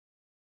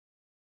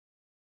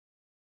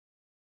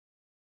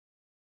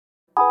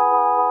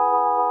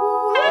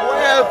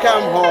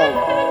Welcome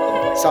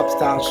home.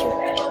 Substantial.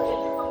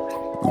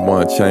 We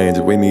want change,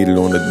 we need it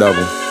on the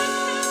double,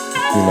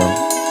 you know.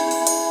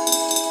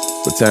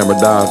 But Tamara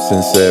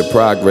Wellons said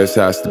progress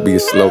has to be a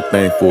slow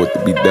thing for it to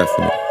be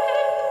definite.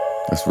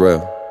 That's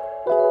real.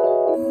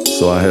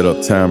 So I hit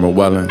up Tamara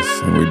Wellons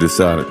and we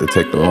decided to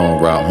take the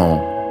long route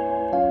home.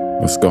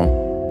 Let's go.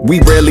 We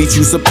rarely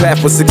choose a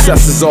path where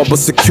success is all but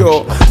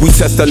secure. We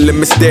test our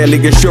limits daily,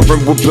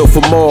 ensuring we're built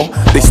for more.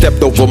 They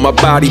stepped over my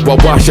body while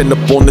washing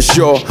up on the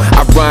shore.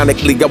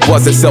 Ironically, I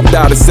wasn't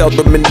self-doubt,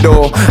 seldom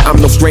endure. I'm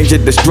no stranger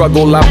to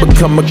struggle, I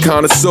become a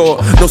connoisseur.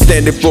 No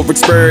standing for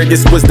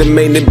experience, wisdom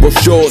ain't in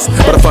brochures.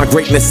 But I find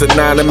greatness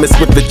synonymous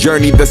with the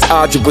journey that's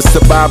arduous.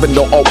 Surviving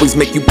don't always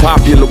make you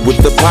popular with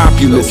the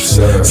populace.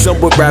 Some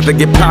would rather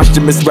get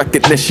posthumous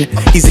recognition.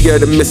 Easier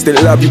to miss than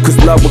love you, cause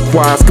love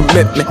requires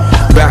commitment.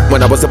 Back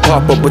when I was a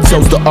pauper, but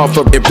chose to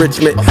offer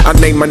enrichment, I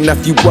named my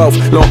nephew Wealth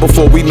long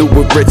before we knew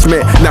what rich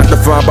meant. Not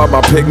defined by my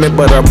pigment,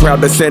 but I'm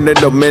proud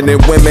descendant of men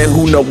and women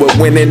who know what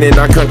winning in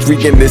our country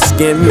and this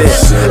skin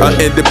meant.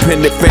 An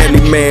independent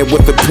family man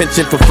with a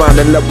penchant for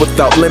finding love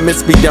without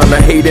limits, beyond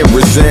the hate and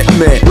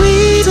resentment.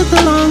 We took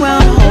the long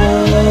route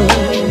home,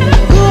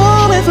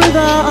 going for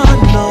the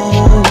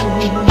unknown.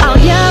 Our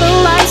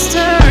yellow lights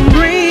turn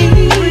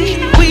green,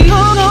 we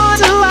hold on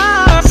to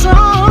our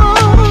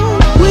song.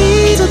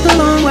 We took the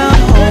long route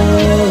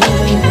home,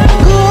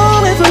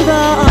 going for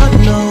the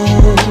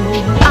unknown.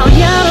 Our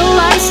yellow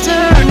lights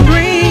turn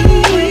green,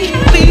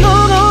 we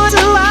hold on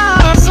to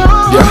our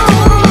song. Yeah.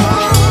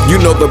 You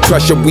know the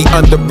pressure we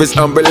under is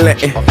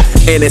unrelenting,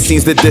 and it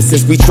seems the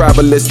distance we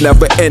travel is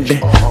never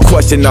ending.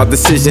 Question our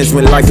decisions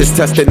when life is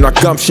testing our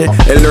gumption,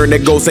 and learn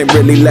that goals ain't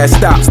really last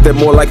stops, they're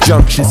more like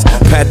junctions.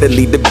 Path that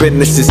lead to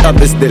businesses,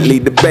 others that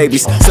lead to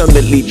babies. Some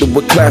that lead to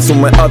a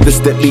classroom and others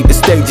that lead to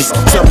stages.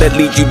 Some that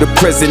lead you to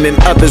prison and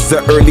others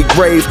the early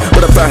grave.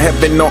 But if I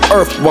heaven on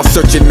earth while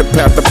searching the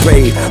path of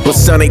pave. But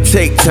son, ain't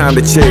take time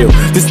to chill,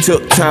 this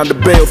took time to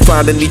build.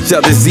 Finding each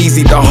other's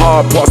easy, the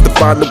hard parts to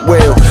find the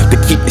will. To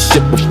keep the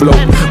ship afloat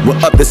when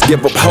others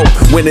give up hope.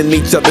 Winning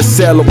each other's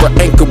sail over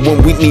anchor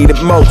when we need it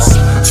most.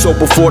 So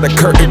before the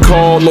curtain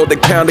call or the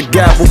counter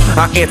gavel,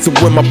 I answer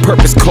when my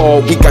purpose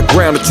call. We got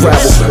ground to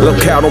travel.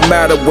 Look how don't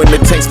matter when the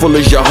tank's full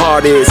as your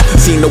heart is.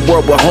 Seen the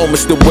world with home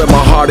is still where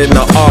my heart and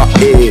the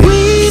art is.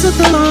 We took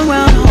the long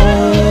route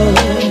home,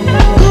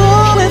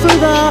 going for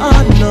the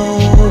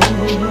unknown.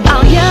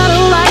 Our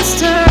yellow lights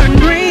turn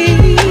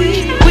green,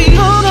 we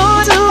hold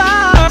on to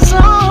our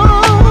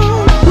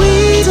song.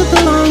 We took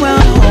the long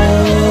route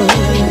home,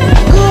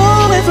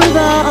 going for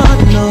the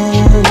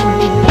unknown.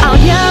 Our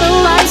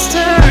yellow lights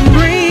turn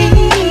green,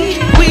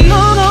 we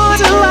hold on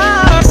to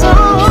our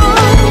song.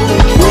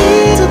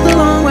 We took the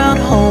long route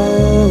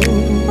home,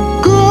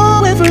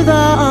 going for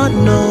the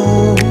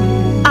unknown.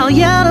 Our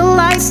yellow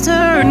lights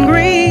turn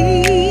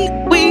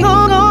green, we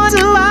hold on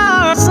to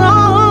our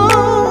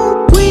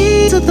song.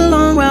 We took the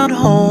long route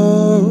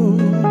home,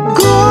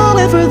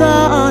 going for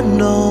the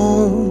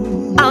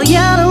unknown. Our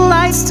yellow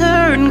lights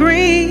turn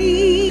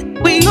green,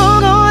 we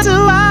hold on to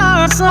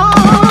our song.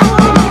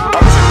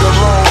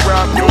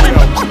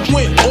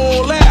 Went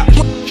all out.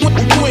 Went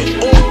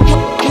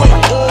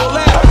all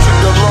out. I took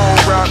the long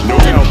route, no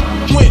doubt.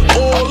 Went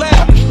all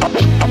out.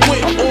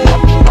 Went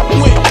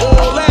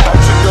all out. I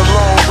took the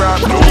long route,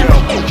 no doubt.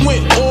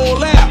 Went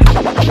all out.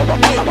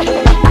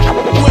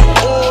 Went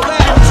all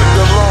out. I took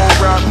the long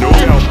route, no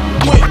doubt.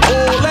 Went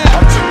all out. I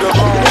took the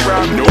long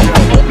route, no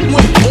doubt.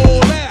 Went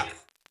all out.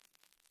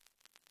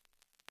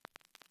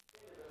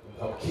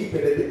 I'm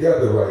keeping it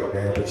together right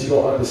now, but you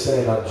don't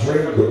understand. I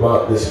dreamed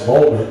about this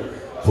moment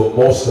for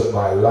most of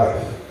my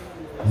life.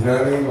 You know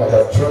what I mean? Like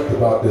I've dreamt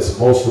about this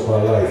most of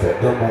my life.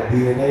 I've done my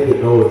DNA to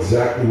know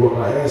exactly where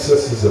my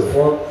ancestors are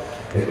from.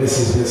 And this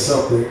has been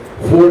something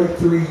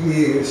 43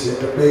 years in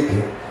the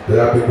making that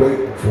I've been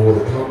waiting for to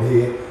come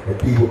here and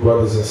be with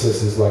brothers and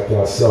sisters like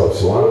yourself.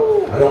 So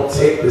I don't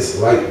take this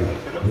lightly.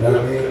 You know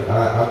what I mean?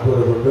 I'm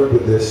going to remember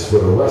this for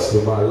the rest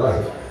of my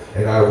life.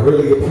 And I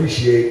really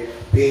appreciate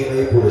being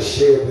able to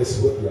share this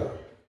with y'all.